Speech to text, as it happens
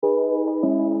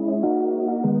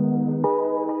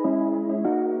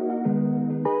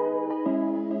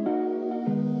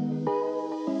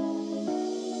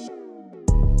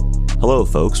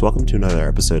Hello, folks. Welcome to another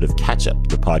episode of Catch Up,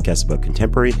 the podcast about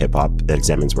contemporary hip-hop that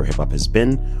examines where hip-hop has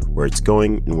been, where it's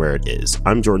going, and where it is.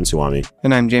 I'm Jordan Suwami.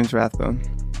 And I'm James Rathbone.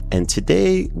 And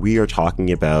today we are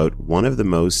talking about one of the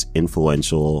most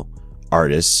influential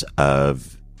artists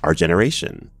of our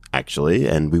generation, actually.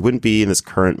 And we wouldn't be in this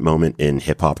current moment in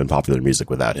hip-hop and popular music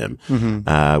without him.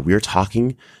 We are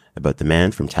talking about the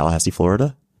man from Tallahassee,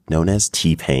 Florida, known as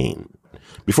T-Pain.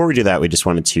 Before we do that, we just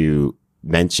wanted to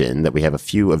mention that we have a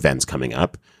few events coming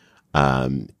up.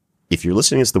 If you're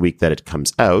listening, it's the week that it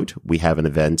comes out. We have an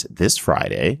event this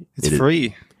Friday. It's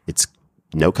free. It's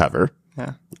no cover.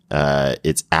 Yeah.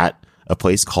 It's at a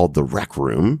place called the Rec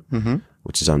Room,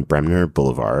 which is on Bremner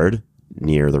Boulevard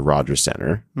near the Rogers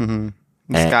Center. The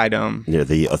Sky Dome. Near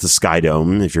the Sky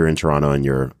Dome, if you're in Toronto and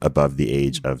you're above the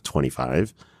age of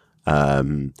 25.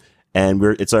 And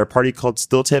it's our party called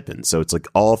Still Tippin'. So it's like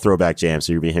all throwback jams.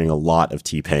 So you're be hearing a lot of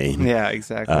T-Pain. Yeah,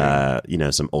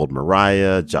 exactly. Some old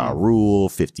Mariah, Ja Rule,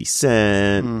 50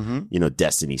 Cent,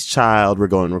 Destiny's Child. We're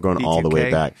going all the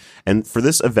way back. And for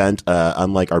this event,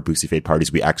 unlike our Boosie Fade parties,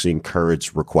 we actually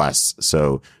encourage requests.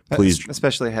 So please,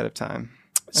 especially ahead of time.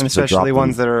 And especially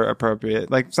ones that are appropriate.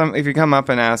 Like if you come up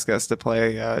and ask us to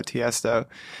play Tiesto,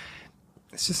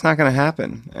 it's just not going to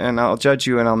happen. And I'll judge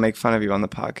you and I'll make fun of you on the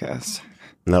podcast.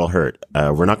 And that'll hurt.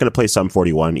 We're not going to play Sum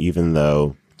 41, even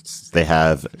though they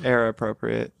have era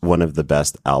appropriate one of the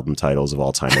best album titles of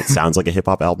all time. It sounds like a hip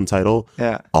hop album title.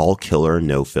 Yeah, all killer,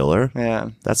 no filler. Yeah,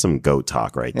 that's some goat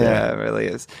talk right there. Yeah, it really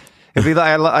is. It'd be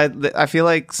like, I feel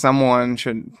like someone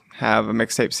should have a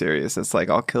mixtape series that's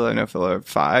like all killer, no filler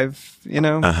 5.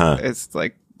 It's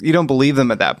like you don't believe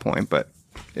them at that point, but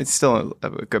it's still a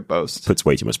good boast. Puts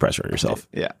way too much pressure on yourself.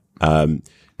 Yeah.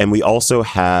 And we also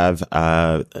have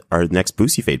our next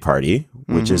Boosie Fade party,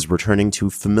 which is returning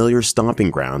to familiar stomping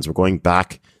grounds. We're going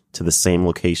back to the same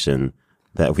location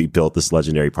that we built this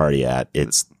legendary party at.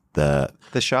 It's the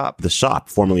shop. The shop,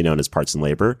 formerly known as Parts and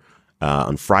Labor,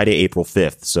 on Friday, April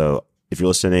 5th. So if you're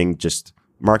listening, just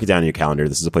mark it down in your calendar.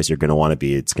 This is a place you're going to want to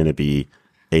be. It's going to be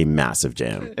a massive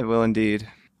jam. It will indeed.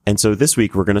 And so this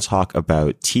week, we're going to talk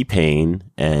about T-Pain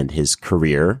and his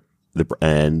career,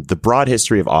 and the broad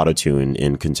history of autotune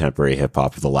in contemporary hip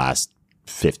hop for the last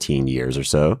 15 years or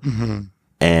so.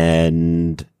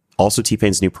 And also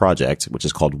T-Pain's new project, which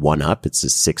is called One Up. It's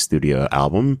his 6th studio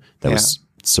album that was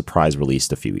surprise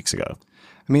released a few weeks ago.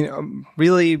 I mean,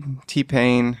 really,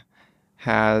 T-Pain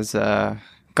has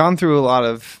gone through a lot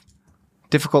of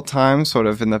difficult times, sort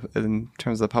of in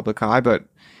terms of the public eye, but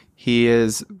he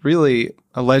is really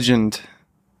a legend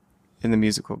in the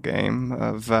musical game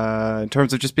in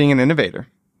terms of just being an innovator.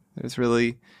 There's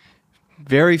really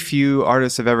very few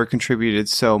artists have ever contributed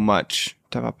so much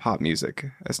to pop music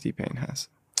as T-Pain has.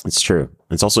 It's true.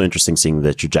 It's also interesting seeing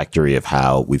the trajectory of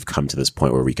how we've come to this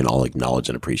point where we can all acknowledge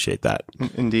and appreciate that.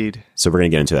 Indeed. So we're going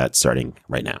to get into that starting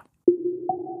right now.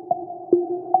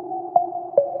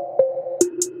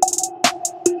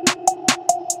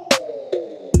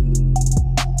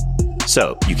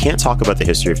 So you can't talk about the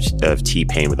history of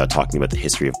T-Pain without talking about the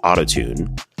history of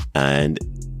autotune. And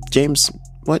James,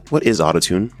 what is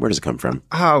autotune? Where does it come from?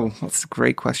 Oh, that's a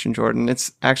great question, Jordan.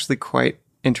 It's actually quite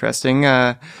interesting.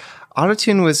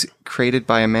 Autotune was created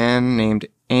by a man named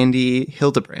Andy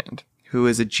Hildebrand, who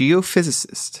is a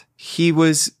geophysicist. He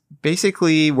was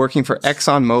basically working for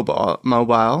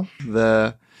ExxonMobil,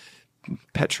 the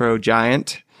petro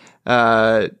giant,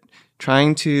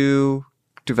 trying to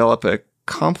develop a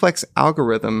complex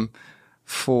algorithm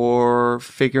for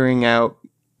figuring out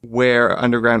where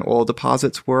underground oil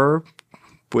deposits were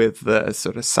with the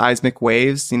sort of seismic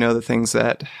waves, the things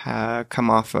that come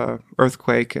off a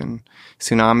earthquake and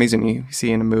tsunamis and you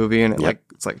see in a movie and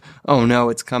it's like, oh no,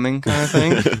 it's coming kind of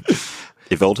thing.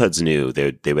 If old heads knew,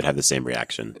 they would have the same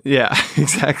reaction. Yeah,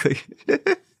 exactly.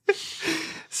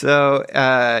 So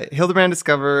Hildebrand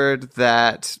discovered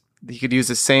that he could use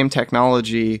the same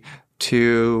technology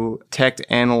to detect,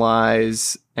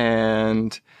 analyze,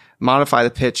 and modify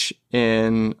the pitch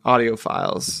in audio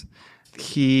files.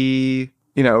 He,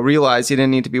 realized he didn't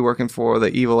need to be working for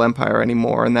the evil empire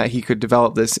anymore and that he could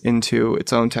develop this into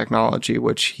its own technology,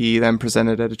 which he then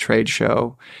presented at a trade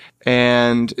show.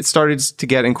 And it started to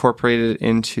get incorporated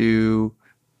into,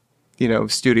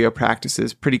 studio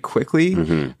practices pretty quickly.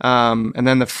 And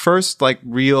then the first,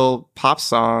 real pop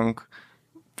song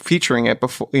featuring it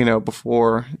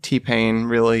before T-Pain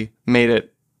really made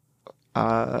it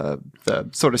the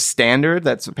sort of standard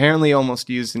that's apparently almost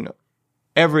used in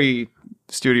every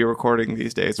studio recording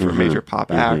these days for a major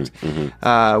pop act,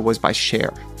 was by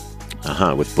Cher.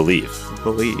 With Believe.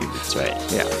 Believe. That's right.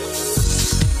 Yeah.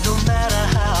 No matter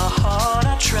how hard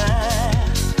I try,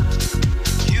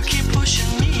 you keep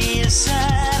pushing me aside.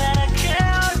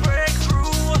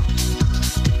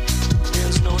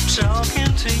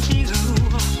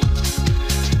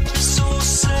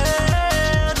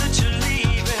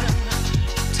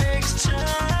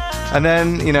 And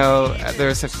then,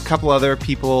 there's a couple other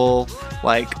people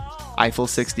like Eiffel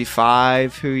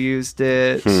 65 who used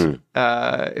it.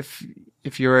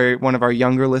 If you're one of our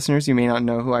younger listeners, you may not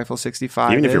know who Eiffel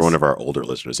 65 is. Even if you're one of our older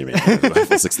listeners, you may not know who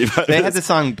Eiffel 65 They is. had the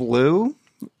song Blue.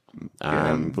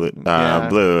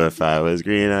 Blue. If I was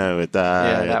green, I would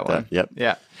die. Yeah, that one. Yep.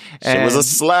 Yeah. It was a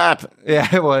slap. Yeah,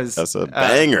 it was. That's a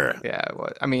banger. Yeah, it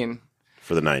was. I mean,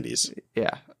 for the 90s.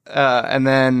 Yeah. And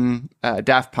then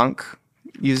Daft Punk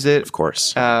used it. Of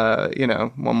course.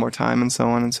 One More Time and so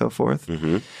on and so forth.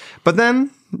 Mm-hmm. But then,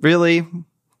 really,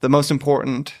 the most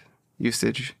important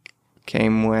usage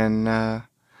came when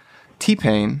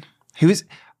T-Pain, he was...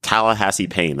 Tallahassee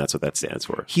Pain, that's what that stands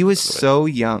for. He was so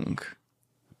young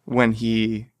when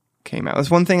he came out.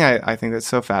 That's one thing I think that's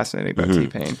so fascinating about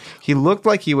T-Pain. He looked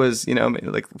like he was, maybe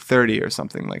like 30 or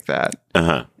something like that.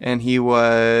 Uh-huh. And he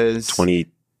was...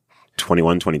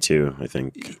 21, 22, I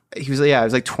think. He was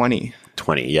like 20.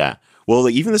 20, yeah. Well,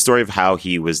 even the story of how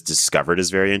he was discovered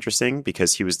is very interesting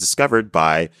because he was discovered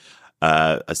by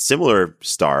a similar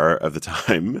star of the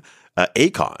time,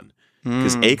 Akon.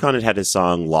 Because Akon had his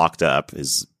song Locked Up,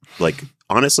 is like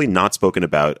honestly not spoken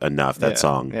about enough, that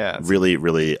song. Yeah. Really,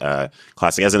 really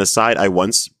classic. As an aside, I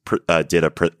once did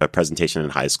a presentation in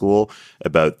high school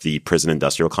about the prison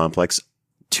industrial complex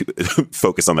to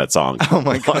focus on that song. Oh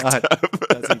my God.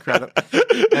 That's incredible.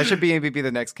 That should be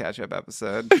the next catch-up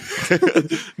episode.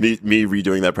 me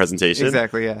redoing that presentation.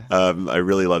 Exactly, yeah. I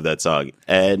really love that song.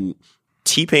 And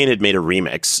T-Pain had made a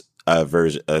remix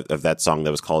version of that song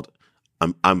that was called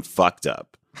I'm Fucked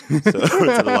Up.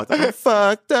 So I'm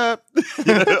fucked up.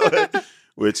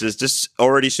 Which is just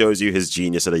already shows you his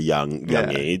genius at a young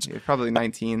age. You're probably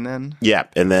 19 then. Yeah.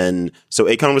 And then, so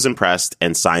Akon was impressed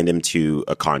and signed him to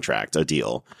a contract, a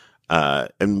deal.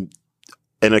 And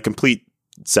in a complete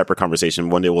separate conversation,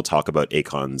 one day we'll talk about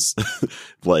Akon's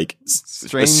like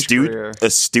astute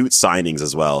signings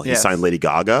as well. He signed Lady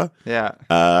Gaga. Yeah.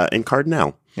 And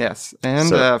Cardinal. Yes.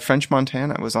 And French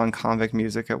Montana was on Convict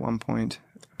Music at one point.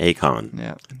 Akon.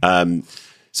 Yeah.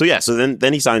 So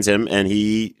then he signs him and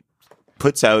he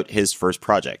puts out his first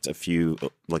project a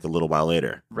little while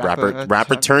later.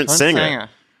 Rapper turned singer.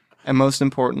 And most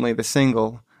importantly, the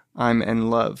single, I'm in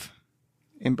Love,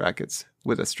 in brackets,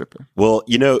 with a stripper. Well,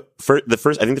 I think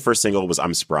the first single was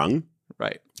I'm Sprung.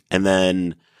 Right. And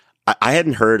then I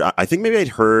hadn't heard, I think maybe I'd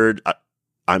heard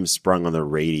I'm Sprung on the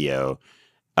radio.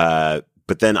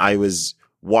 But then I was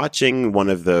watching one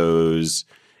of those,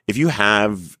 if you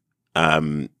have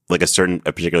like a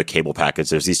particular cable package,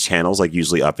 there's these channels like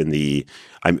usually up in when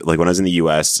I was in the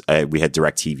US, we had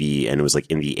DirecTV and it was like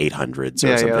in the 800s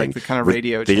or something. Yeah, like the kind of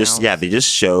radio channels. They just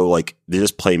show like, they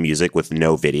just play music with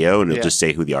no video and it'll just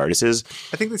say who the artist is.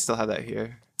 I think they still have that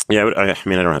here. Yeah, but I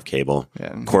mean, I don't have cable,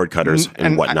 cord cutters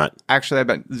and whatnot. Actually, I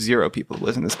bet zero people who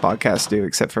listen to this podcast do,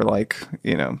 except for like,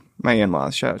 my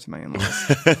in-laws. Shout out to my in-laws.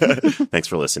 Thanks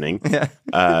for listening. Yeah.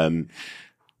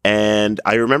 And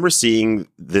I remember seeing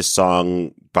this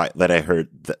song that I heard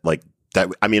I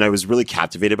was really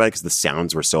captivated by it because the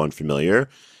sounds were so unfamiliar.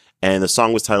 And the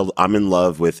song was titled I'm in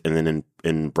Love with, and then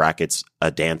in brackets, a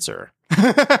dancer.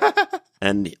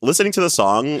 And listening to the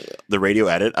song, the radio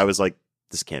edit, I was like,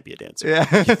 this can't be a dancer. Yeah.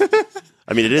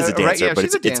 I mean, it is a dancer, right, but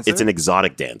it's an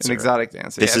exotic dancer. An exotic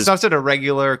dancer. It's not just a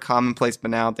regular, commonplace,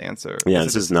 banal dancer. Yeah,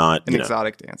 this is not an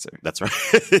exotic dancer. That's right.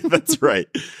 That's right.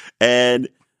 And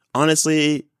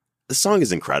honestly, the song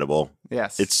is incredible.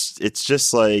 Yes. It's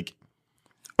just like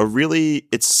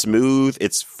it's smooth.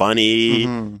 It's funny.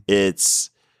 Mm-hmm.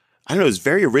 I don't know. It's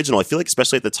very original. I feel like,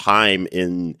 especially at the time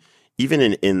in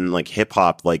like hip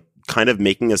hop, like kind of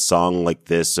making a song like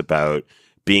this about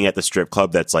being at the strip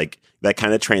club that's like, that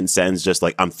kind of transcends just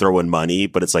like I'm throwing money,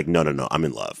 but it's like, no, I'm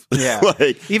in love. Yeah.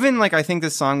 Even like, I think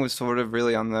this song was sort of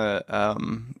really on the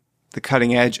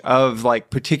cutting edge of like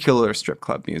particular strip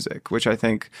club music, which I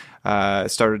think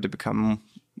started to become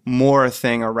more a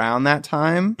thing around that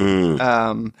time.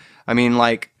 I mean,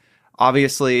 like,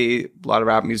 obviously a lot of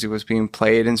rap music was being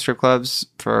played in strip clubs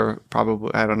for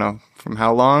probably, I don't know from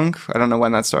how long. I don't know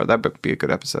when that started. That would be a good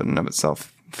episode in and of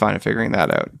itself, figuring that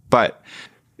out. But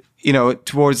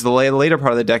towards the later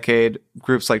part of the decade,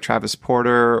 groups like Travis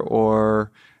Porter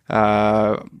or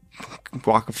Waka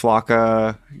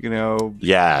Flocka,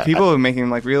 people who are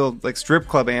making like real like strip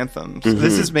club anthems. Mm-hmm.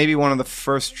 This is maybe one of the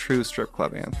first true strip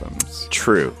club anthems.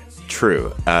 True.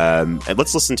 And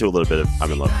let's listen to a little bit of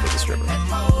I'm in Love with a Stripper.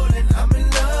 I'm in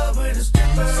love with a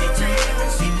stripper. She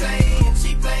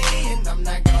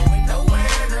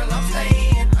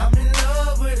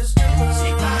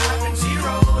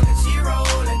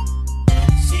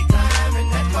climbing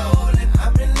that pole and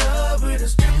I'm in love with a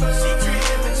stripper. She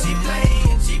tripping,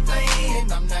 she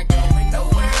playing, I'm not going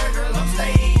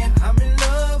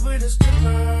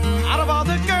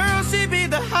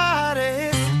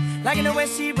Liking the way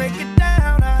she break it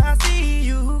down. I see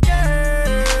you, girl.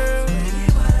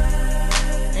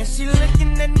 And she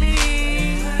looking at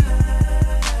me.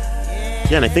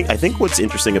 Yeah, and I think what's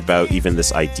interesting about even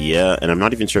this idea, and I'm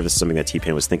not even sure if this is something that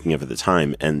T-Pain was thinking of at the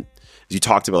time, and you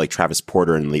talked about like Travis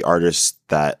Porter and the artists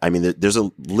that, I mean, there's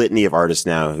a litany of artists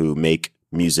now who make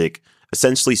music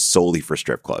essentially solely for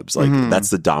strip clubs. Like that's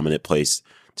the dominant place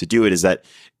to do it, is that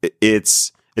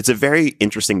it's a very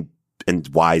interesting and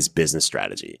wise business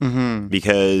strategy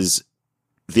because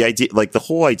the idea, like the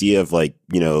whole idea of like,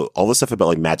 you know, all the stuff about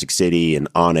like Magic City and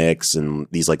Onyx and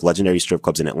these like legendary strip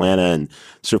clubs in Atlanta and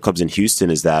strip clubs in Houston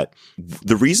is that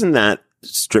the reason that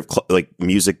like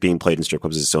music being played in strip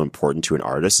clubs is so important to an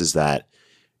artist is that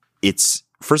it's,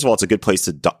 first of all, it's a good place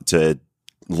to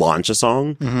launch a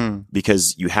song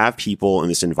because you have people in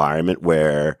this environment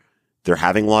where they're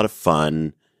having a lot of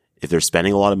fun. If they're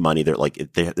spending a lot of money, they're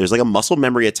like, there's like a muscle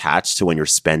memory attached to when you're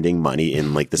spending money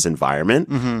in like this environment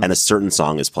and a certain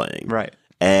song is playing. Right.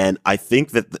 And I think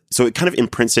that, so it kind of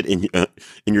imprints it in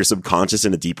your subconscious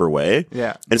in a deeper way.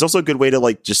 Yeah. And it's also a good way to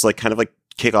like, just like kind of like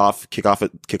kick off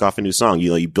a new song. You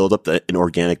know, you build up an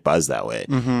organic buzz that way.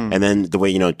 And then the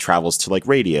way, you know, it travels to like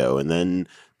radio and then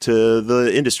to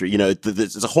the industry, you know,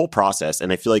 it's a whole process.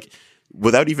 And I feel like,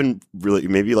 without even really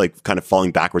maybe like kind of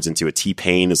falling backwards into it,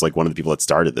 T-Pain is like one of the people that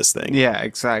started this thing. Yeah,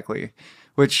 exactly.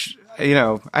 Which, you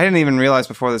know, I didn't even realize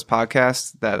before this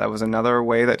podcast that was another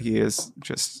way that he is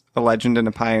just a legend and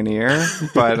a pioneer.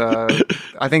 But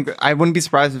I think I wouldn't be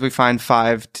surprised if we find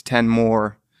 5 to 10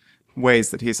 more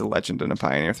ways that he's a legend and a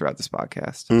pioneer throughout this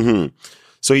podcast.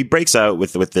 So he breaks out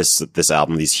with this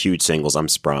album, these huge singles, I'm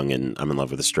Sprung and I'm in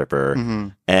Love with a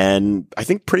Stripper. And I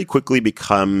think pretty quickly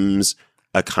becomes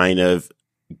a kind of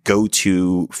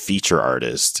go-to feature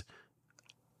artist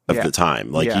of the time.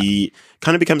 Like he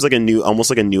kind of becomes like almost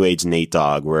like a new age Nate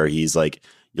Dogg, where he's like,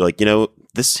 you're like, you know,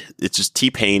 it's just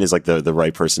T-Pain is like the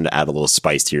right person to add a little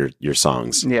spice to your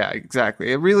songs. Yeah,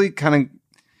 exactly. It really kind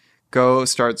of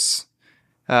starts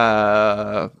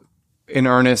in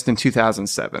earnest in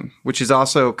 2007, which is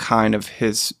also kind of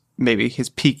his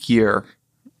peak year.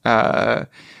 You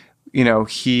know,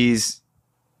 he's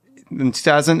in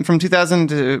from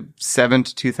 2007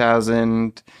 to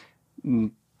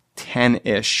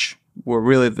 2010-ish were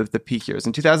really the peak years.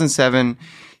 In 2007,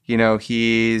 you know,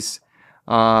 he's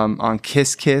on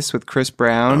Kiss Kiss with Chris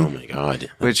Brown. Oh my God.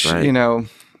 Which, right. you know,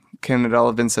 can it all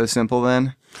have been so simple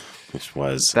then? Which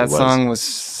was. That song was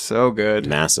so good.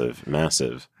 Massive.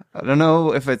 I don't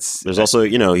know if it's... There's also,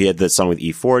 you know, he had the song with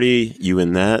E40, You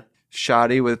and That.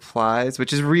 Shoddy with Plies,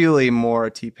 which is really more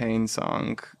a T-Pain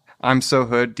song. I'm So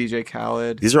Hood, DJ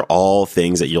Khaled. These are all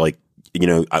things that you're like, you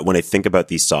know, when I think about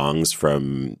these songs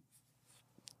from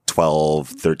 12,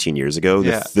 13 years ago,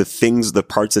 the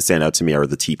parts that stand out to me are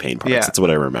the T-Pain parts. That's what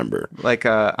I remember. Like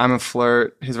I'm a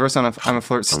Flirt, his verse on I'm a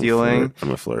Flirt, Stealing.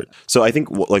 I'm a Flirt. So I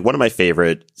think like one of my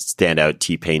favorite standout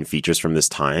T-Pain features from this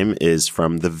time is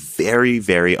from the very,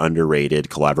 very underrated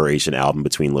collaboration album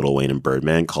between Lil Wayne and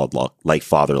Birdman called Like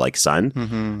Father, Like Son.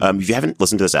 If you haven't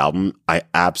listened to this album, I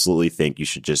absolutely think you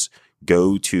should just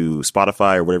go to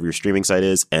Spotify or whatever your streaming site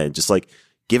is and just like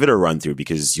give it a run through,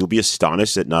 because you'll be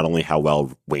astonished at not only how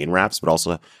well Wayne raps, but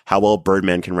also how well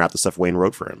Birdman can rap the stuff Wayne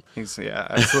wrote for him. Yeah,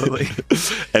 absolutely.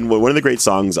 And one of the great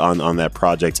songs on that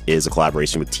project is a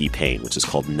collaboration with T-Pain, which is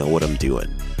called Know What I'm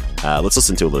Doing. Let's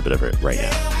listen to a little bit of it right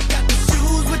now.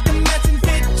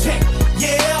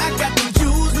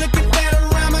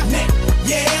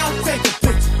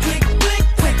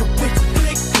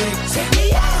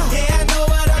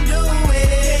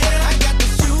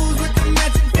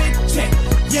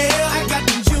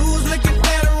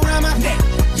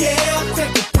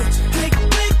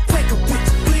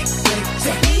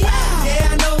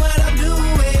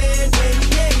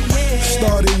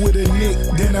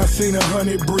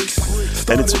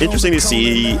 And it's interesting to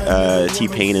see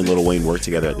T-Pain and Lil Wayne work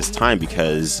together at this time,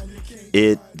 because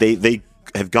they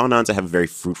have gone on to have a very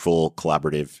fruitful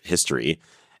collaborative history.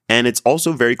 And it's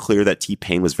also very clear that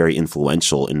T-Pain was very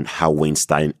influential in how Wayne's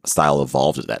style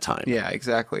evolved at that time. Yeah,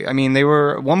 exactly. I mean, they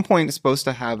were at one point supposed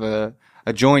to have a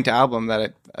joint album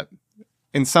that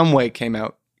in some way came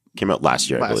out last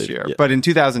year, I believe. Yeah. But in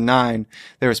 2009,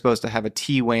 they were supposed to have a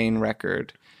T-Wayne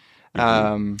record.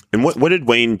 And what did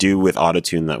Wayne do with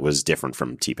autotune that was different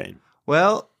from T-Pain?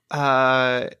 Well,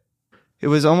 it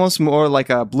was almost more like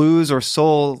a blues or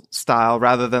soul style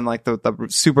rather than like the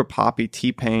super poppy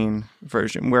T-Pain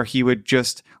version, where he would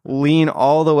just lean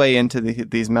all the way into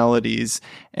these melodies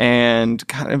and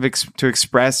kind of to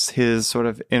express his sort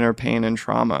of inner pain and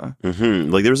trauma.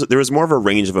 Like there was more of a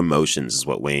range of emotions is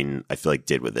what Wayne, I feel like,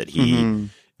 did with it.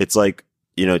 It's like,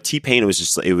 you know, T-Pain,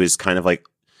 it was kind of like,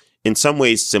 in some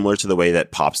ways similar to the way that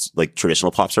like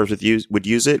traditional pop stars would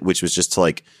use it, which was just to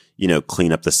like,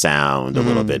 clean up the sound a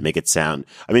little bit, make it sound.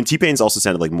 I mean, T-Pain's also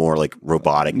sounded like more like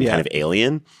robotic and kind of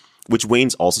alien, which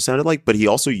Wayne's also sounded like, but he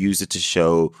also used it to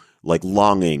show like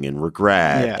longing and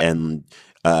regret and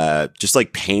just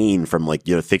like pain from like,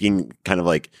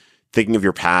 thinking of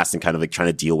your past and kind of like trying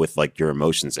to deal with like your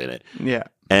emotions in it. Yeah.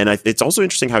 And it's also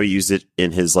interesting how he used it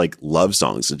in his like love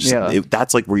songs.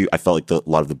 That's like where I felt like a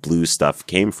lot of the blues stuff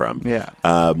came from. Yeah.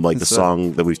 Like the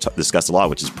song that we've discussed a lot,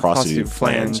 which is Prostitute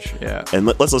Flange. Yeah. And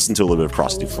let's listen to a little bit of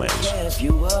Prostitute Flange. If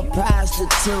you were a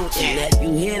prostitute and that you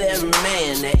hit every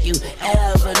man that you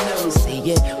ever knew,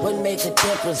 see it wouldn't make a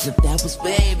difference if that was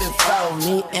baby for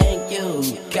me and you,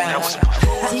 girl.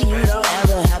 See, you don't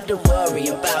ever have to worry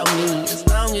about me as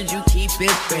long as you keep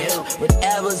it real.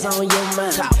 Whatever's on your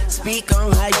mind, speak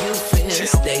on how you feel.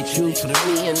 Stay true to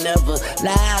me and never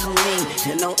lie to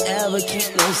me, and don't ever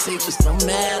keep no secrets, no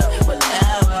matter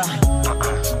whatever.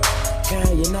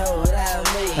 Girl, you know what I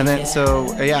mean. And then,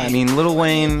 I mean, Lil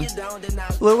Wayne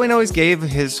always gave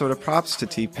his sort of props to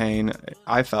T-Pain,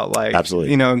 I felt like.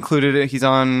 Absolutely. Included it. He's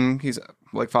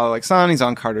like Father Like Son. He's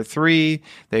on Carter 3.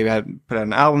 They had put out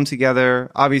an album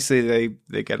together. Obviously,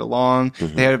 they get along.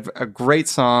 Mm-hmm. They had a great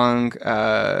song,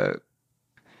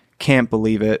 Can't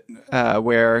Believe It,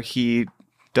 where he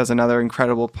does another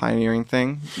incredible pioneering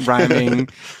thing, rhyming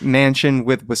mansion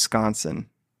with Wisconsin.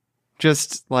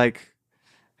 Just like,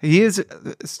 he is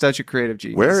such a creative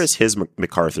genius. Where is his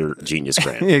MacArthur Genius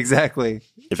Grant? Exactly.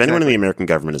 If anyone in the American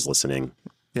government is listening,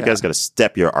 you guys got to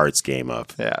step your arts game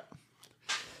up. Yeah.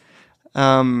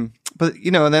 But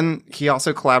then he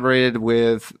also collaborated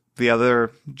with the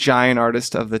other giant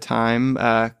artist of the time,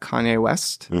 Kanye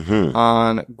West,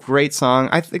 on a great song.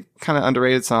 I think kind of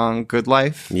underrated song, "Good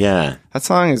Life." Yeah, that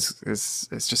song is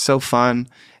just so fun.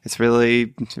 It's really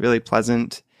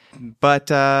pleasant.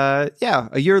 But a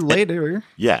year later,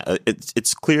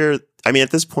 it's clear. I mean,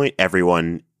 at this point,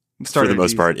 everyone, for the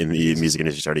most part, in the music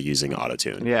industry, started using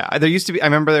autotune. Yeah, there used to be. I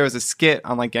remember there was a skit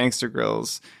on like Gangster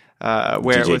Grills.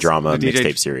 Where DJ Drama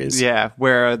mixtape series. Yeah,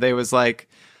 where they was like,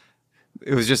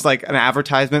 it was just like an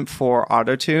advertisement for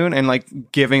autotune and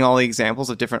like giving all the examples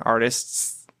of different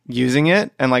artists using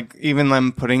it and like even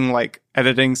them putting like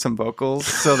editing some vocals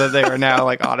so that they are now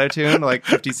like autotune, like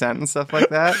 50 Cent and stuff like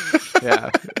that.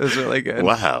 Yeah, it was really good.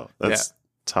 Wow, that's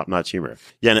top-notch humor.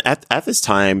 Yeah, and at this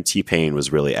time, T-Pain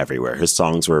was really everywhere. His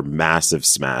songs were massive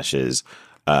smashes.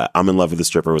 I'm in Love with the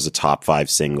Stripper was a top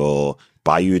 5 single.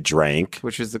 Buy You a Drink,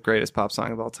 which is the greatest pop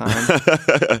song of all time.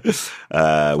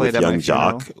 With Young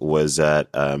Jock was at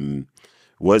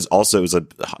was a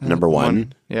number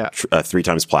one. Yeah, 3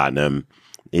 times platinum.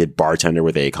 He had Bartender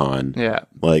with Akon. Yeah,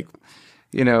 like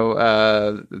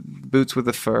Boots with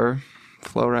the Fur,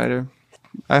 Flow Rider.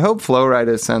 I hope Flow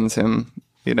Rider sends him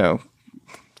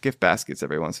gift baskets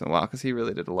every once in a while because he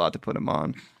really did a lot to put him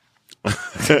on.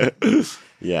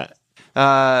 Yeah.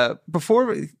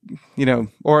 Before,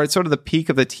 or at sort of the peak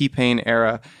of the T-Pain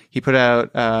era, he put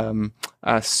out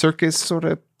a circus sort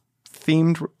of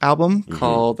themed album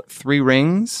called 3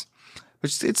 Rings,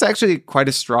 which it's actually quite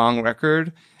a strong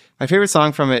record. My favorite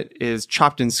song from it is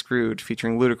Chopped and Screwed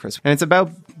featuring Ludacris. And it's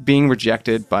about being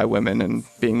rejected by women and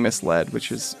being misled,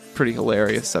 which is pretty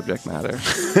hilarious subject matter.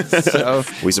 So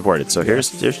we support it. So here's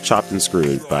Chopped and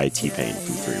Screwed by T-Pain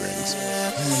from 3 Rings.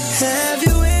 Have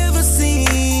you ever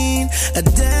seen a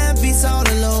damn piece all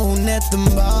alone at the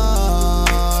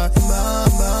bar?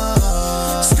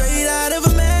 Straight out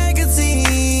of a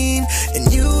magazine,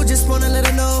 and you just wanna let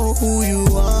her know who you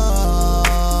are.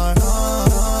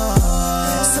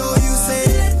 So you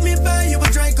say, let me buy you a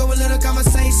drink or a little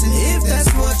conversation, if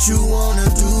that's what you wanna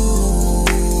do.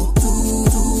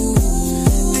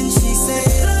 Then she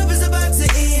said, love is about to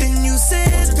end. Then you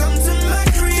said, come to my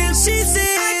crib. She said,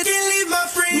 I can't leave my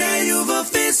friend. Now you've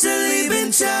officially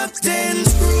been chopped and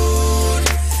screwed.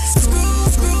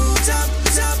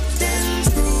 Chopped and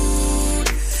screwed.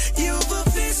 You've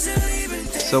officially been.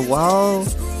 So while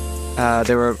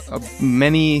there were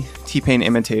many T-Pain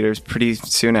imitators pretty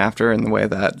soon after in the way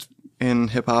that in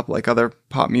hip-hop, like other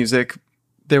pop music,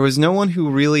 there was no one who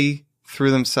really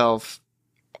threw themselves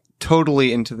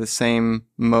totally into the same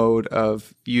mode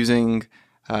of using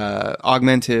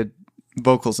augmented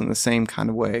vocals in the same kind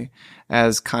of way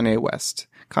as Kanye West.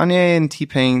 Kanye and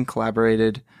T-Pain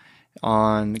collaborated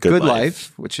on Good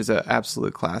Life, which is an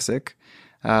absolute classic.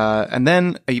 And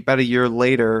then about a year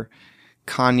later,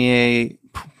 Kanye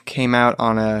came out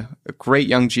on a great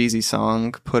Young Jeezy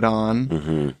song, Put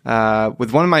On,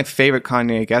 with one of my favorite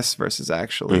Kanye guest verses,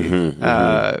 actually,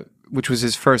 which was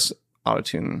his first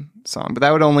autotune song. But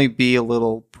that would only be a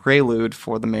little prelude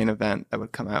for the main event that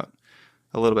would come out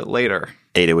a little bit later.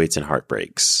 808s and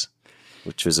Heartbreaks,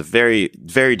 which was a very,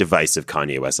 very divisive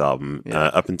Kanye West album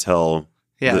up until...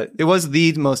 Yeah, it was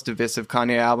the most divisive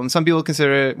Kanye album. Some people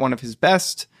consider it one of his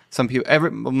best.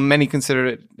 Many consider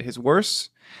it his worst.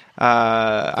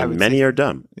 Many are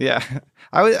dumb. Yeah.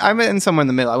 I'm in somewhere in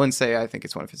the middle. I wouldn't say I think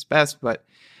it's one of his best, but...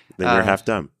 Then you're half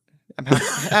dumb. I'm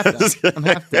half dumb. I'm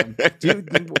half dumb.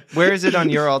 Where is it on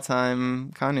your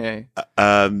all-time Kanye?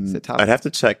 Is it top? I'd have to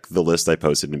check the list I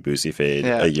posted in Boosie Fade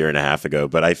a year and a half ago,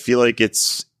 but I feel like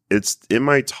it's in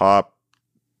my top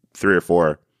 3 or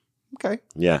 4. Okay.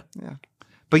 Yeah. Yeah.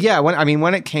 But yeah,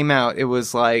 when it came out, it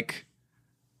was like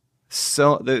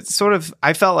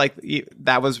I felt like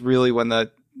that was really when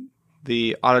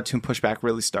the auto-tune pushback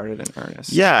really started in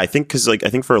earnest. Yeah, I think because I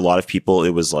think for a lot of people,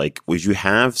 it was like, would you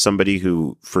have somebody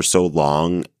who for so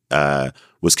long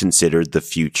was considered the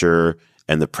future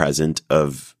and the present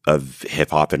of hip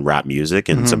hop and rap music,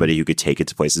 and somebody who could take it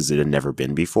to places it had never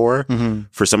been before.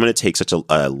 For someone to take such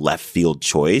a left field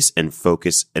choice and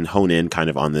focus and hone in kind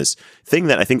of on this thing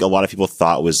that I think a lot of people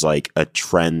thought was like a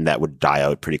trend that would die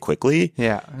out pretty quickly.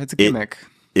 Yeah, it's a gimmick.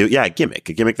 A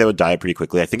gimmick that would die pretty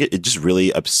quickly. I think it just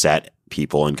really upset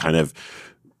people and kind of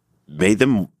made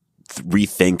them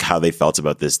rethink how they felt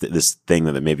about this thing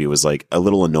that maybe was like a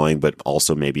little annoying, but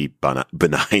also maybe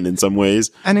benign in some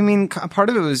ways. And I mean, part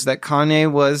of it was that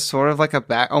Kanye was sort of like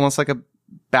almost like a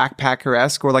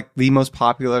backpacker-esque, or like the most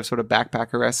popular sort of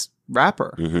backpacker-esque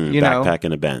rapper. You Backpack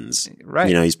in a Benz.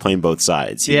 Right. He's playing both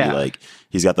sides.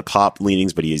 He's got the pop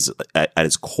leanings, but he's at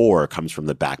his core comes from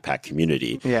the backpack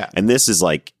community. Yeah. And this is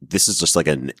just like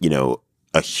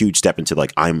a huge step into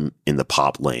like, I'm in the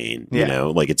pop lane, you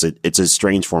know, like it's a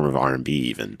strange form of R&B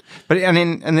even. But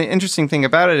and the interesting thing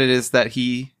about it is that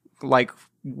he, like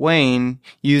Wayne,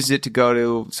 used it to go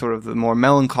to sort of the more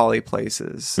melancholy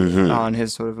places on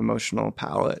his sort of emotional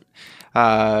palette.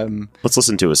 Let's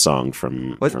listen to a song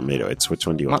from 808s. Which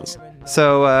one do you want to listen?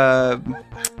 So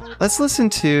let's listen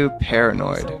to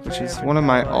Paranoid, which is one of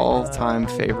my all-time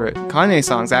favorite Kanye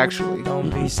songs, actually. Don't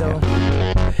be so,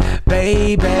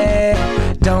 baby,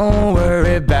 don't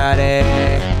worry about it.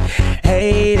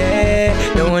 Hate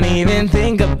it, don't even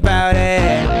think about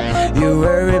it. You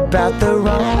worry about the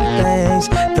wrong things,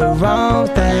 the wrong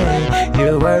thing.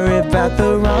 You worry about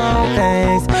the wrong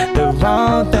things, the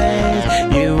wrong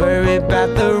things. You worry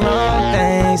about the wrong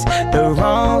things, the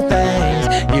wrong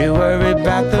things. You worry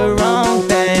about the wrong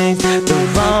things,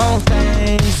 the wrong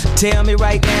things. Tell me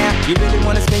right now, you really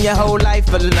wanna spend your whole life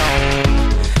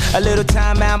alone? A little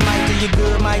time out might do you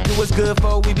good, might do what's good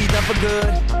for we be done for good.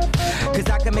 Cause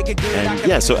I can make it good. And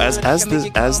yeah, so as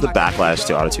the backlash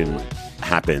to autotune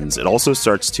happens, it also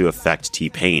starts to affect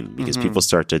T-Pain because people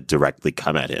start to directly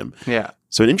come at him. Yeah.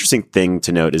 So an interesting thing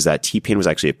to note is that T-Pain was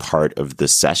actually a part of the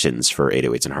sessions for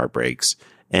 808s and Heartbreaks,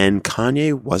 and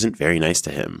Kanye wasn't very nice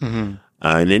to him.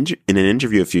 In an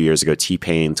interview a few years ago,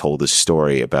 T-Pain told a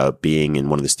story about being in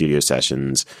one of the studio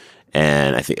sessions,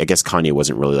 and I guess Kanye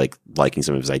wasn't really liking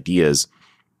some of his ideas,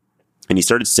 and he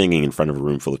started singing in front of a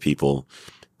room full of people,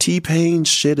 "T-Pain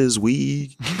shit is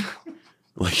weak,"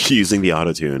 like using the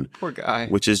autotune. Poor guy.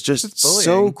 Which is just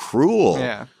so cruel.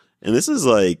 Yeah. And this is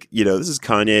this is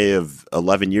Kanye of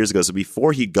 11 years ago. So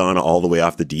before he'd gone all the way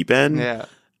off the deep end. Yeah.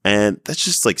 And that's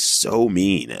just so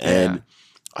mean. And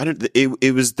there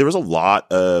was a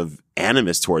lot of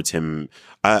animus towards him.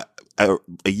 A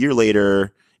year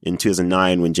later, in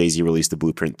 2009, when Jay-Z released the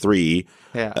Blueprint 3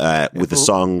 with a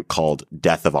song called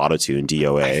Death of Autotune,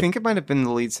 DOA. I think it might have been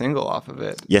the lead single off of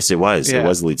it. Yes, it was. Yeah. It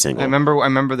was the lead single. I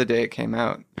remember the day it came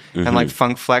out. And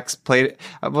Funk Flex played it.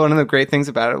 One of the great things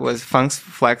about it was Funk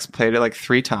Flex played it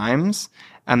 3 times.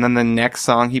 And then the next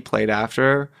song he played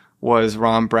after was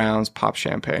Ron Brown's Pop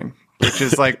Champagne, which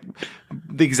is the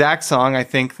exact song I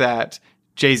think that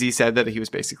Jay-Z said that he was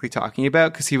basically talking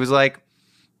about, because he was like,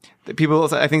 I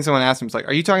think someone asked him, it's like,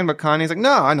 "Are you talking about Kanye?" He's like,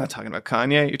 "No, I'm not talking about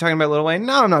Kanye." "You're talking about Lil Wayne?"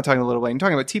 "No, I'm not talking about Lil Wayne." "You're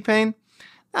talking about T-Pain?"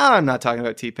 "No, I'm not talking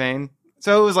about T-Pain."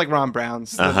 So it was like Ron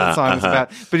Brown's that song was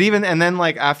about. But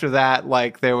after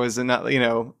that, there was another,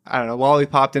 I don't know,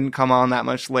 Lollipop didn't come on that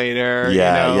much later.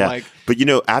 Yeah. But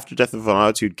after Death of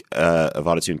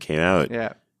Autotune came out,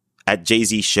 at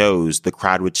Jay-Z shows, the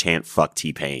crowd would chant "fuck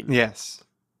T-Pain." Yes.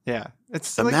 Yeah.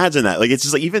 It's imagine that. It's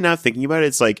just even now thinking about it,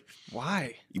 it's like,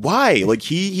 why?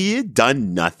 He had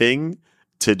done nothing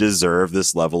to deserve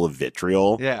this level of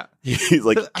vitriol. Yeah. He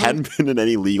hadn't been in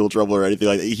any legal trouble or anything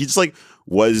like that. He just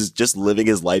was just living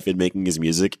his life and making his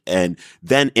music. And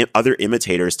then other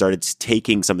imitators started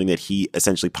taking something that he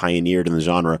essentially pioneered in the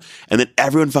genre. And then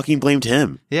everyone fucking blamed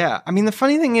him. Yeah. I mean, the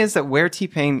funny thing is that where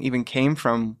T-Pain even came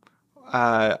from,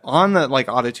 on the like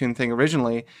autotune thing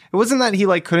originally, it wasn't that he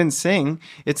like couldn't sing.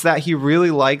 It's that he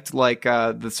really liked like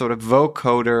the sort of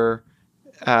vocoder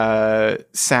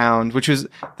sound, which was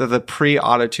the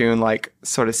pre-autotune like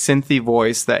sort of synthy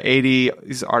voice that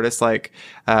 80s artists like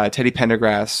Teddy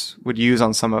Pendergrass would use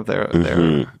on some of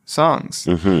their songs.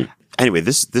 Anyway,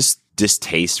 this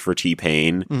distaste for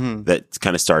T-Pain that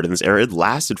kind of started in this era, it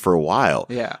lasted for a while.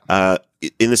 Yeah.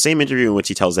 In the same interview in which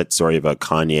he tells that story about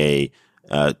Kanye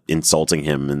insulting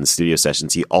him in the studio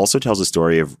sessions, he also tells a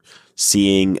story of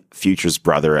seeing Future's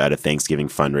brother at a Thanksgiving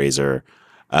fundraiser,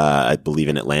 I believe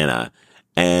in Atlanta.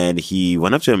 And he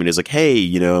went up to him and he was like, hey,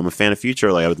 you know, I'm a fan of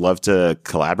Future. Like, I would love to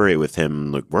collaborate with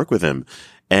him, like, work with him.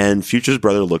 And Future's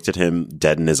brother looked at him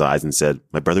dead in his eyes and said,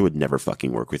 my brother would never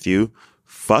fucking work with you.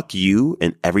 Fuck you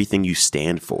and everything you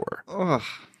stand for. Oh,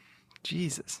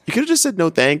 Jesus. You could have just said no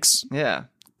thanks. Yeah.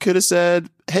 Could have said,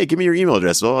 hey, give me your email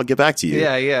address. Well, I'll get back to you.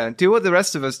 Yeah. Do what the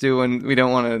rest of us do when we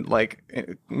don't want to, like,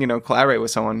 you know, collaborate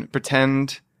with someone.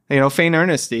 Pretend, you know, feign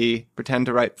earnesty, pretend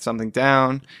to write something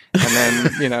down, and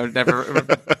then, you know, never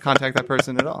contact that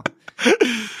person at all.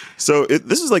 So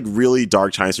this is like really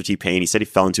dark times for T-Pain. He said he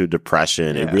fell into a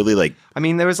depression. Yeah. It really like... I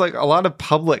mean, there was like a lot of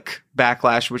public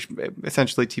backlash, which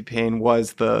essentially T-Pain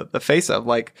was the face of.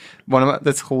 Like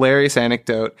this hilarious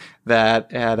anecdote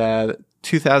that at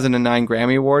 2009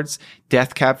 Grammy Awards,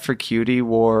 Death Cab for Cutie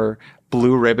wore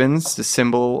blue ribbons to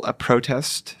symbol a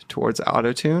protest towards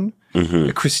autotune.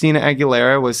 Christina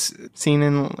Aguilera was seen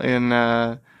in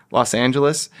Los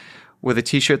Angeles with a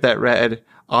t-shirt that read,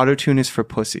 autotune is for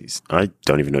pussies. I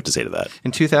don't even know what to say to that.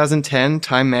 In 2010,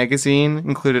 Time magazine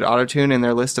included autotune in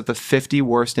their list of the 50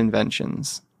 worst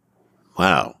inventions.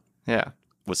 Wow. Yeah.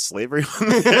 Was slavery on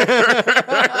there?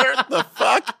 The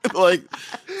fuck? Like,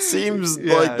 seems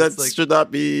like that like, should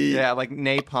not be... Yeah, like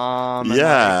napalm. And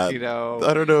Yeah. like, you know,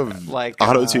 I don't know if like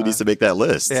autotune needs to make that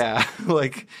list. Yeah,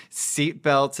 like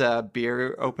seatbelt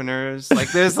beer openers.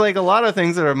 Like, there's like a lot of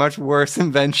things that are much worse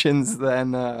inventions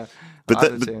than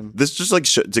But this just like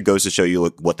goes to show you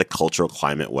like what the cultural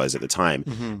climate was at the time.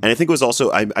 And I think it was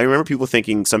also, I remember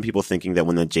some people thinking that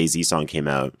when the Jay-Z song came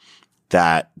out,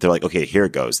 that they're like, okay, here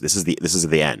it goes. This is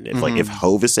the end. If like if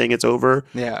Hove is saying it's over,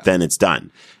 then it's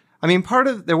done. I mean,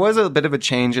 there was a bit of a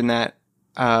change in that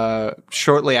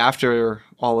shortly after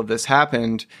all of this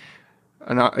happened,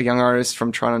 a young artist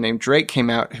from Toronto named Drake came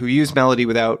out who used melody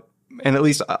without, and at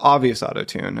least obvious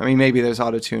autotune. I mean, maybe there's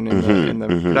autotune in the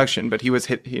production, but he was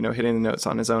hitting the notes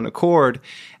on his own accord.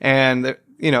 And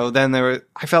then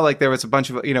I felt like there was a bunch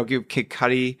of Kid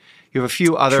Cudi. You have a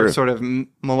few other sort of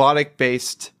melodic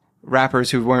based rappers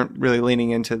who weren't really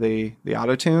leaning into the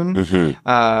autotune,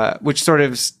 which sort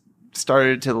of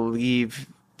started to leave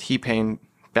T-Pain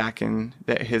back in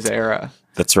his era.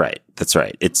 That's right.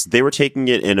 They were taking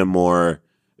it in a more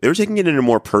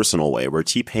personal way, where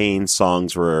T-Pain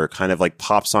songs were kind of like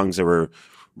pop songs that were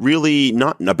really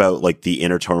not about like the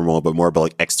inner turmoil, but more about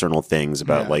like external things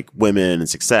about like women and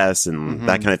success and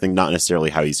that kind of thing, not necessarily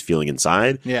how he's feeling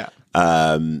inside. Yeah.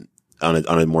 On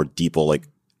a more deeper, like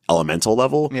elemental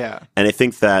level. Yeah. And I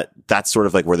think that's sort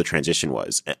of like where the transition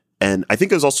was. And I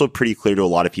think it was also pretty clear to a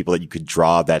lot of people that you could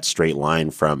draw that straight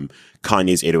line from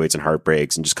Kanye's 808s and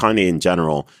Heartbreaks and just Kanye in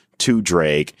general to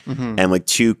Drake and like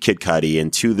to Kid Cudi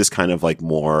and to this kind of like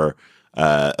more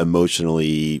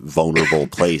emotionally vulnerable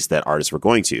place that artists were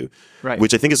going to. Right.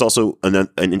 Which I think is also an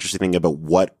interesting thing about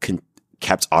what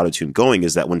kept autotune going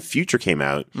is that when Future came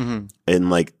out in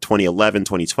like 2011,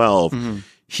 2012,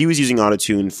 he was using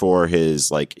autotune for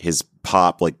his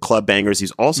pop like club bangers.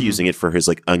 He's also using it for his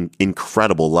like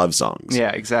incredible love songs.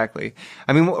 Yeah, exactly.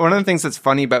 I mean, one of the things that's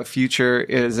funny about Future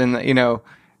is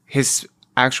his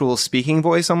actual speaking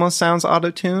voice almost sounds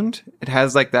auto-tuned. It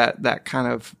has like that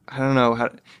kind of, I don't know how,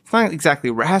 it's not exactly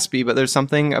raspy, but there's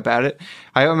something about it.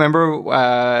 I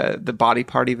remember the Body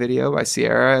Party video by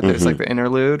Sierra. There's like the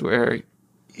interlude where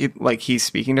he's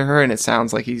speaking to her and it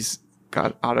sounds like he's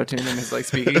got auto-tune in his like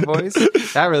speaking voice.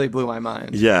 That really blew my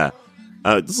mind. Yeah.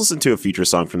 Let's listen to a Future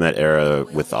song from that era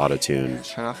with auto-tune.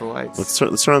 Turn off the lights. Let's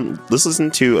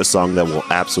listen to a song that will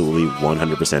absolutely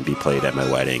 100% be played at my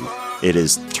wedding. It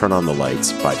is Turn on the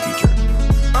Lights by Future.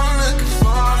 I'm looking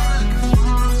for,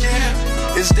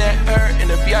 yeah, it's that her in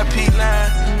the VIP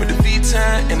line with the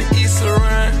V-Time and the East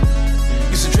Laurent.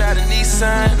 Used to drive the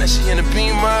Nissan, now she in the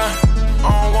Beamer. I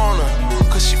don't want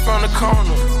her, cause she from the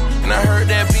corner. And I heard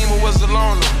that Beamer was a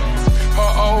loner.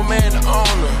 Her old man the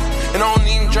owner. And I don't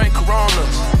even drink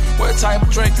Coronas. What type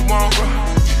of drink you want, bro?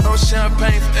 No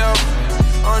champagne forever.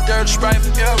 On dirty Sprite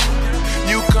forever.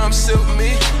 You come sit with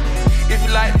me. If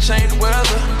you like to change the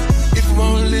weather. If you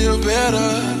wanna live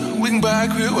better. We can buy a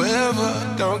crib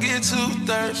wherever. Don't get too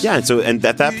thirsty. Yeah, and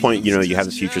at that point, you know, you have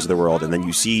the futures of the world, and then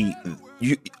you see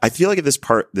I feel like at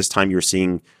this time you're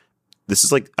seeing, this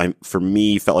is like, for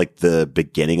me, felt like the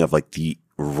beginning of like the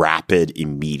rapid,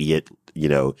 immediate, you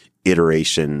know,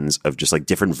 iterations of just like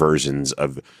different versions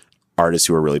of artists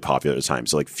who were really popular at the time.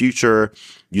 So like Future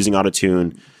using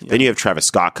autotune. Then you have Travis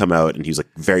Scott come out, and he's like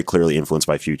very clearly influenced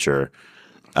by Future.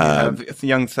 You have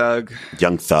Young Thug,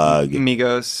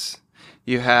 Migos.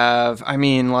 You have, I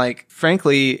mean, like,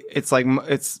 frankly, it's like,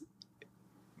 it's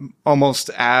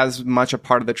almost as much a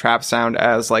part of the trap sound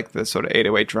as like the sort of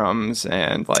 808 drums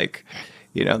and like,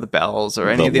 you know, the bells or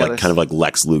any of the like, other kind of like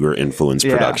Lex Luger influenced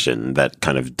production that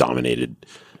kind of dominated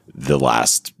the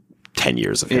last 10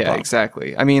 years of hip hop. Yeah,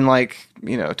 exactly. I mean, like,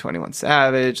 you know, 21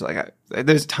 Savage, like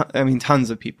there's tons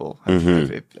of people.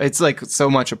 It's like so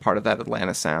much a part of that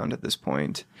Atlanta sound at this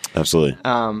point. Absolutely.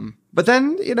 But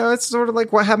then, you know, it's sort of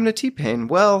like what happened to T-Pain.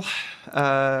 Well,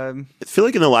 I feel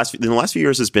like in the last few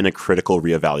years has been a critical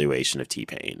reevaluation of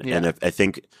T-Pain. Yeah. And I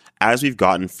think as we've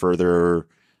gotten further,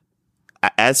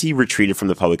 as he retreated from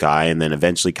the public eye and then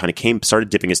eventually kind of started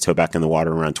dipping his toe back in the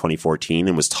water around 2014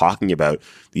 and was talking about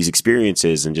these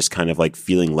experiences and just kind of like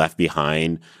feeling left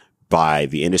behind by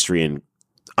the industry and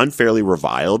unfairly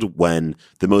reviled when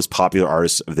the most popular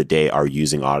artists of the day are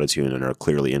using autotune and are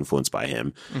clearly influenced by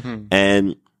him.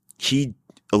 And he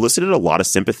elicited a lot of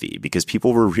sympathy because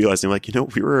people were realizing, like, you know,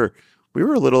 we were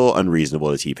a little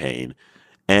unreasonable to T-Pain.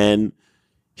 And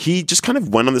he just kind of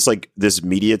went on this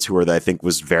media tour that I think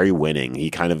was very winning.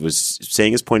 He kind of was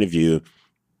saying his point of view.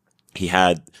 He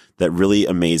had that really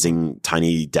amazing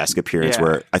Tiny Desk appearance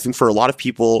where I think for a lot of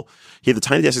people, he had the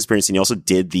Tiny Desk experience, and he also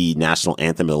did the national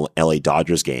anthem in the LA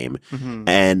Dodgers game.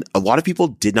 And a lot of people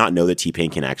did not know that T-Pain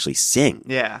can actually sing.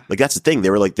 Yeah. Like, that's the thing. They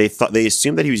were like, they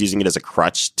assumed that he was using it as a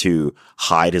crutch to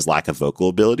hide his lack of vocal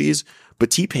abilities.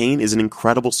 But T-Pain is an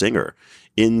incredible singer.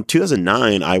 In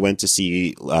 2009, I went to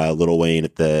see Lil Wayne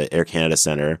at the Air Canada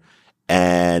Center,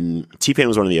 and T-Pain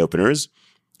was one of the openers,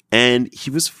 and he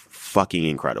was fucking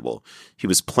incredible. He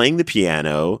was playing the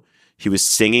piano, he was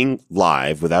singing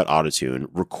live without autotune,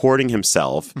 recording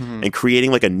himself, and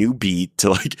creating like a new beat to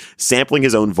like sampling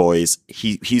his own voice.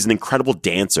 He's an incredible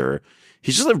dancer.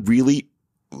 He's just a really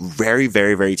very,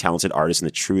 very, very talented artist in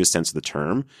the truest sense of the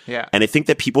term. Yeah. And I think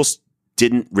that people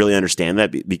didn't really understand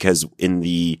that because in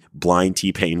the blind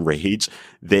T-Pain rage,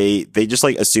 they just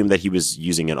like assumed that he was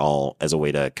using it all as a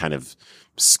way to kind of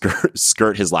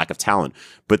skirt his lack of talent.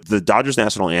 But the Dodgers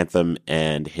national anthem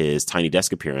and his Tiny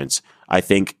Desk appearance, I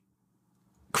think,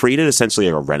 created essentially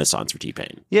a renaissance for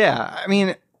T-Pain. Yeah, I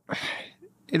mean,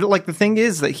 like the thing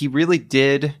is that he really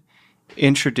did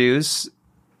introduce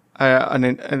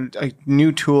a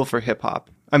new tool for hip hop.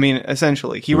 I mean,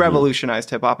 essentially, he revolutionized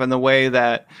hip hop in the way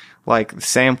that, like, the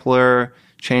sampler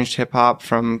changed hip hop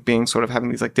from being sort of having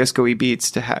these like disco-y beats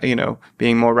to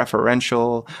being more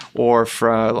referential, or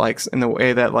like in the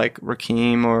way that like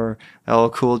Rakim or LL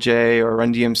Cool J or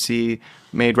Run DMC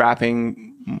made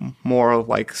rapping more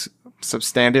like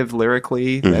substantive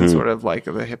lyrically than sort of like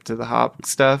the hip to the hop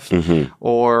stuff,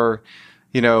 or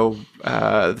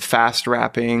the fast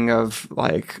rapping of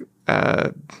like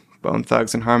Bone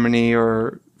Thugs and Harmony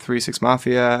or 3 6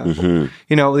 Mafia.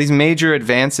 These major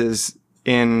advances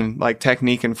in like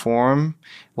technique and form,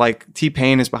 like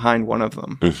T-Pain is behind one of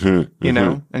them,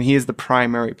 and he is the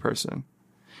primary person,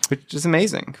 which is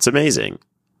amazing. It's amazing.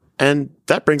 And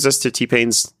that brings us to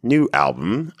T-Pain's new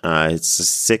album. It's the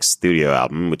 6th studio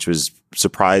album, which was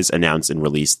surprise announced and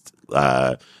released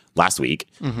last week.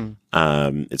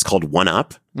 It's called One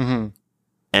Up.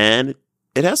 And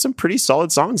it has some pretty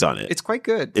solid songs on it. It's quite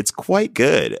good. It's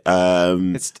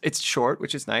short,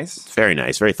 which is nice. Very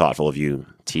nice. Very thoughtful of you,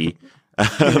 T.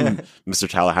 Mr.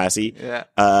 Tallahassee. Yeah.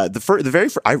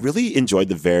 I really enjoyed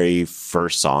the very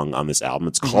first song on this album.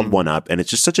 It's called One Up, and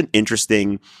it's just such an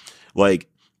interesting, like,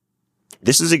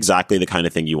 this is exactly the kind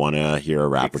of thing you want to hear a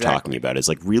rapper talking about. It's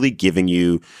like really giving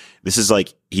you, this is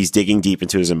like, he's digging deep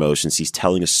into his emotions. He's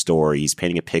telling a story. He's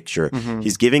painting a picture.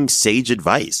 He's giving sage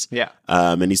advice. Yeah.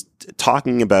 And he's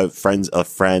talking about a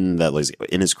friend that was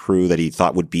in his crew that he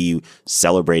thought would be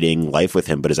celebrating life with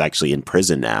him, but is actually in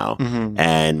prison now.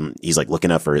 And he's like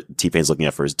T-Pain's looking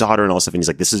out for his daughter and all stuff. And he's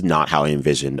like, this is not how I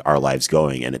envisioned our lives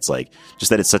going. And it's like,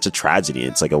 just that it's such a tragedy.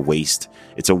 It's like a waste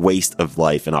of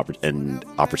life and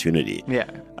opportunity. Yeah.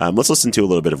 Let's listen to a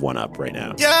little bit of One Up right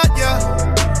now. Yeah.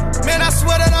 Man, I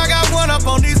swear that I got one up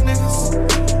on these niggas.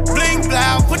 Bling,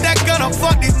 blow, put that gun up,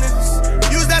 fuck these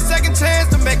niggas. Use that second chance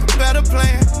to make a better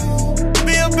plan.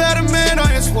 Be a better man or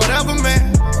it's whatever,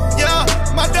 man. Yeah,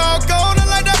 my dog gonna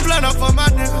light that blunt up for my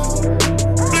niggas.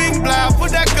 Bling, blow,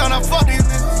 put that gun up, fuck these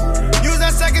niggas. Use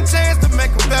that second chance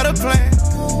plan.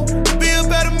 Be a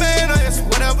better man, or it's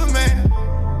whatever, man.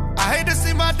 I hate to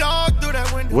see my dog through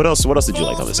that window. What else did you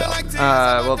like on this album?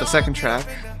 Well, the second track,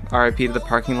 R.I.P. to the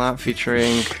Parking Lot,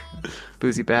 featuring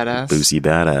Boosie Badass. Boosie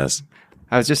Badass.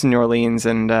 I was just in New Orleans,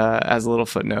 and as a little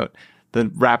footnote, the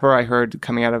rapper I heard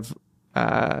coming out of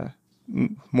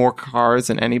more cars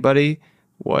than anybody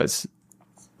was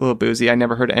Lil Boosie. I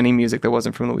never heard any music that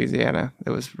wasn't from Louisiana.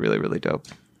 It was really, really dope.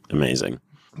 Amazing.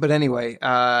 But anyway,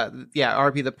 yeah,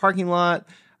 R.I.P. the Parking Lot.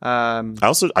 I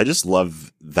just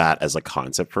love that as a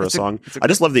concept for a song. I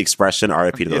just love the expression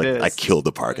R.I.P. to like, I killed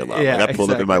the parking lot. Yeah, like, I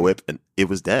pulled up in my whip and it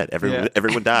was dead.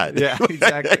 Everyone died. Yeah,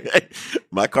 exactly.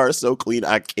 My car is so clean.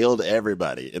 I killed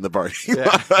everybody in the parking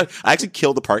lot. I actually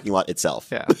killed the parking lot itself.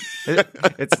 Yeah,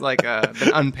 it's like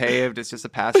been unpaved. It's just a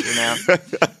pasture now.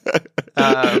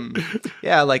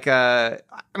 Yeah, like I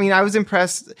mean, I was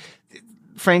impressed.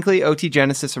 Frankly, OT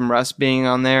Genesis from Russ being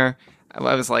on there,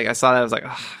 I saw that, I was like,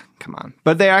 oh, come on.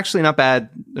 But they're actually not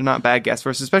bad. They're not bad guest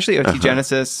verses, especially OT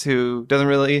Genesis, who doesn't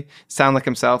really sound like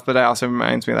himself, but it also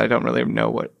reminds me that I don't really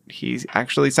know what he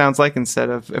actually sounds like,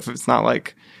 instead of if it's not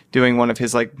like doing one of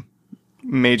his like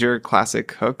major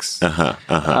classic hooks. You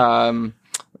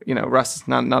know, Russ,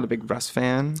 not a big Russ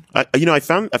fan. I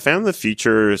found the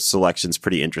feature selections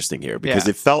pretty interesting here, because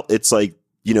it's like,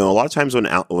 you know, a lot of times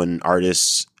when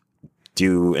artists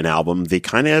do an album, they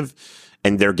kind of,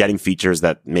 and they're getting features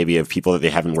that maybe of people that they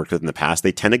haven't worked with in the past,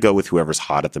 they tend to go with whoever's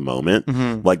hot at the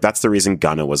moment. Like, that's the reason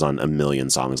Gunna was on 1 million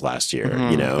songs last year,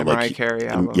 you know, the like Mariah Carey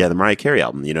album. Yeah, the Mariah Carey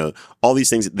album, you know, all these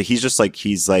things. He's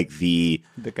like the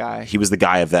guy. He was the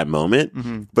guy of that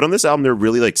moment. But on this album, they're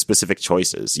really like specific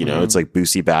choices, you know, it's like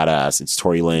Boosie Badass, it's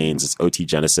Tory Lanez, it's OT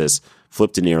Genesis,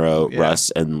 Flip De Niro,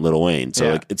 Russ, and Lil Wayne.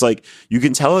 So like, it's like, you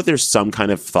can tell that there's some kind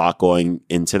of thought going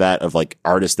into that of like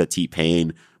artists that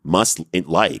T-Pain must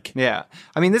like. Yeah.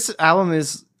 I mean, this album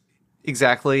is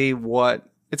exactly what,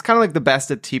 it's kind of like the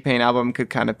best a T-Pain album could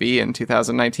kind of be in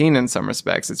 2019 in some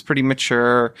respects. It's pretty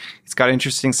mature. It's got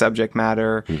interesting subject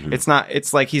matter. It's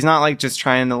like, he's not like just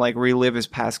trying to like relive his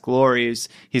past glories.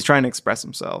 He's trying to express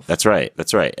himself. That's right.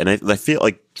 And I feel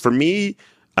like, for me,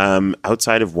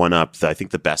 outside of One Up, I think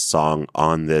the best song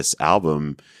on this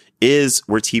album is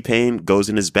where T-Pain goes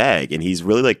in his bag and he's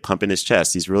really like pumping his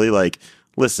chest. He's really like,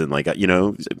 listen, like, you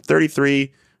know,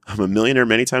 33, I'm a millionaire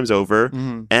many times over,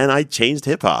 and I changed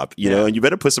hip hop, you know, and you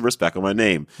better put some respect on my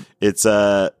name. It's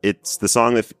the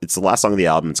song it's the last song of the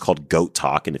album. It's called Goat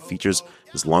Talk, and it features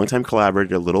his longtime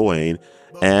collaborator Lil Wayne.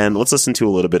 And let's listen to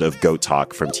a little bit of Goat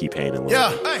Talk from T-Pain and Lil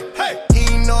Wayne. Hey, you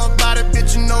ain't know about it,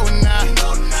 bitch, you know it now.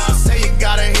 Say you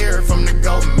gotta hear it from the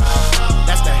goat mouth.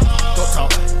 That's that goat talk.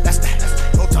 That's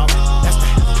that goat talk. That's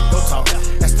that goat talk.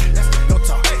 That's that goat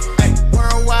talk. Hey,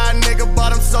 worldwide nigga,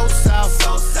 but I'm so south.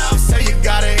 Say you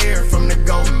gotta hear it from the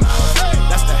goat mouth.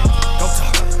 That's that goat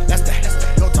talk. That's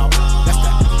that goat talk. That's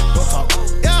that goat talk.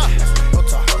 Yeah, goat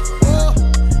talk. Oh,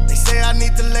 they say I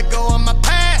need to let go of my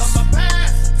past.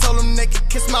 Told them they could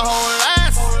kiss my whole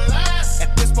ass.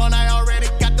 At this point, I already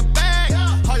got the bag.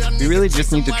 We really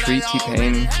just need to treat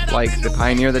T-Pain like the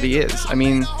pioneer that he is. I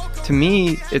mean, to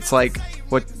me, it's like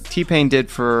what T-Pain did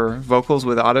for vocals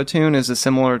with autotune is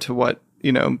similar to what,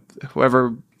 you know,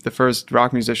 whoever the first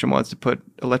rock musician was to put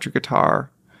electric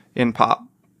guitar in pop,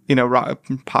 you know,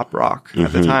 pop rock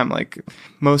at the time. Like,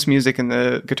 most music in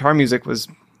the guitar music was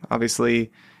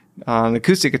obviously an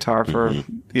acoustic guitar for,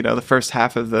 you know, the first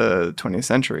half of the 20th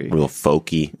century. Real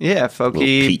folky. Yeah, folky. Little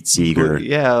Pete Seeger.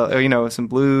 Yeah, you know, some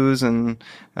blues and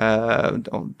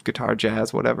guitar,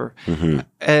 jazz, whatever.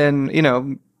 And, you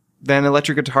know, then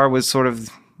electric guitar was sort of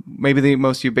maybe the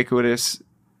most ubiquitous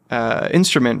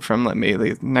instrument from maybe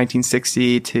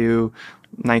 1960 to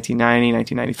 1990,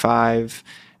 1995,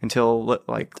 until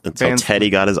Teddy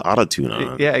got his autotune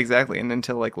on. Yeah, exactly. And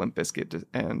until like Limp Bizkit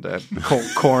and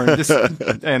Korn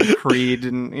and Creed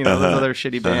and, you know, those other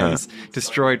shitty bands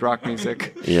destroyed rock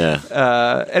music.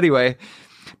 Yeah. Anyway,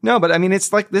 no, but I mean,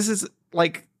 it's like, this is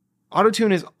like,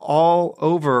 autotune is all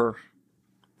over.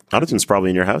 Autotune's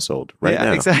probably in your household right now.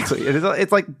 Yeah, exactly.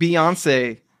 It's like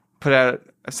Beyonce put out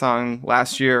a song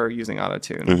last year using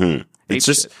autotune. It's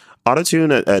just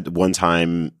autotune at one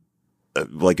time,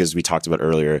 like as we talked about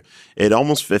earlier, it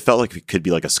felt like it could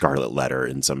be like a scarlet letter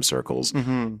in some circles.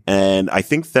 And I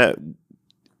think that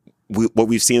what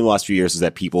we've seen in the last few years is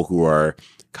that people who are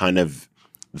kind of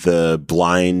the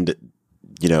blind,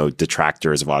 you know,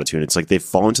 detractors of autotune, it's like they've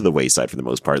fallen to the wayside for the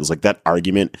most part. It's like that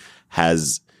argument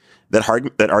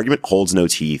holds no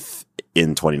teeth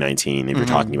in 2019 if you're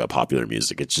talking about popular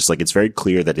music. It's just like, it's very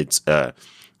clear that it's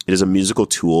It is a musical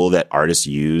tool that artists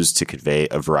use to convey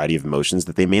a variety of emotions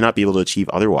that they may not be able to achieve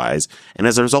otherwise. And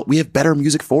as a result, we have better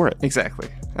music for it. Exactly.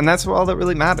 And that's all that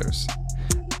really matters.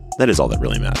 That is all that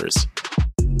really matters.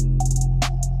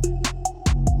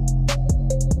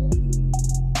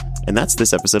 And that's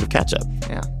this episode of Catch Up.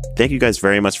 Yeah. Thank you guys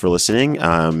very much for listening.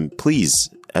 Please,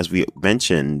 as we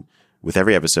mentioned with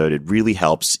every episode, it really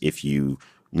helps if you,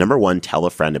 number one, tell a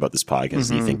friend about this podcast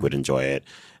that you think would enjoy it.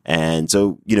 And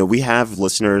so, we have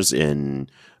listeners in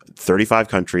 35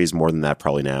 countries, more than that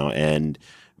probably now. And,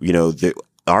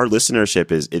 our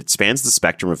listenership it spans the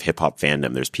spectrum of hip hop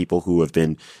fandom. There's people who have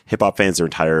been hip hop fans their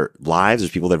entire lives.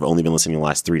 There's people that have only been listening the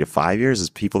last 3 to 5 years.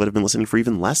 There's people that have been listening for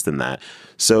even less than that.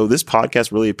 So this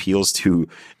podcast really appeals to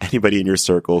anybody in your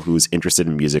circle who's interested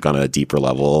in music on a deeper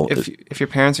level. If your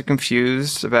parents are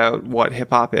confused about what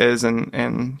hip hop is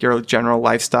and your general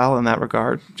lifestyle in that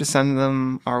regard, just send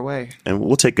them our way. And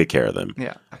we'll take good care of them.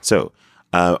 Yeah. So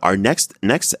our next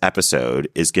episode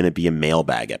is going to be a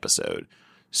mailbag episode.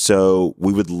 So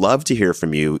we would love to hear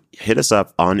from you. Hit us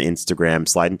up on Instagram,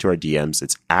 slide into our DMs.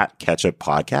 It's at Ketchup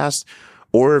Podcast.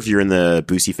 Or if you're in the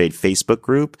Boosie Fade Facebook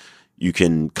group, you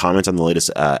can comment on the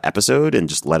latest episode and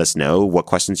just let us know what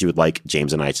questions you would like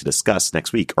James and I to discuss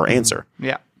next week or answer.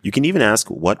 Yeah. You can even ask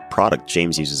what product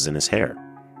James uses in his hair.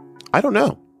 I don't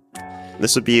know.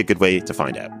 This would be a good way to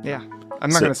find out. Yeah. I'm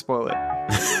not going to spoil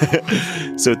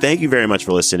it. So thank you very much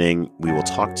for listening. We will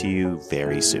talk to you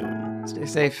very soon. Stay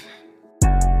safe.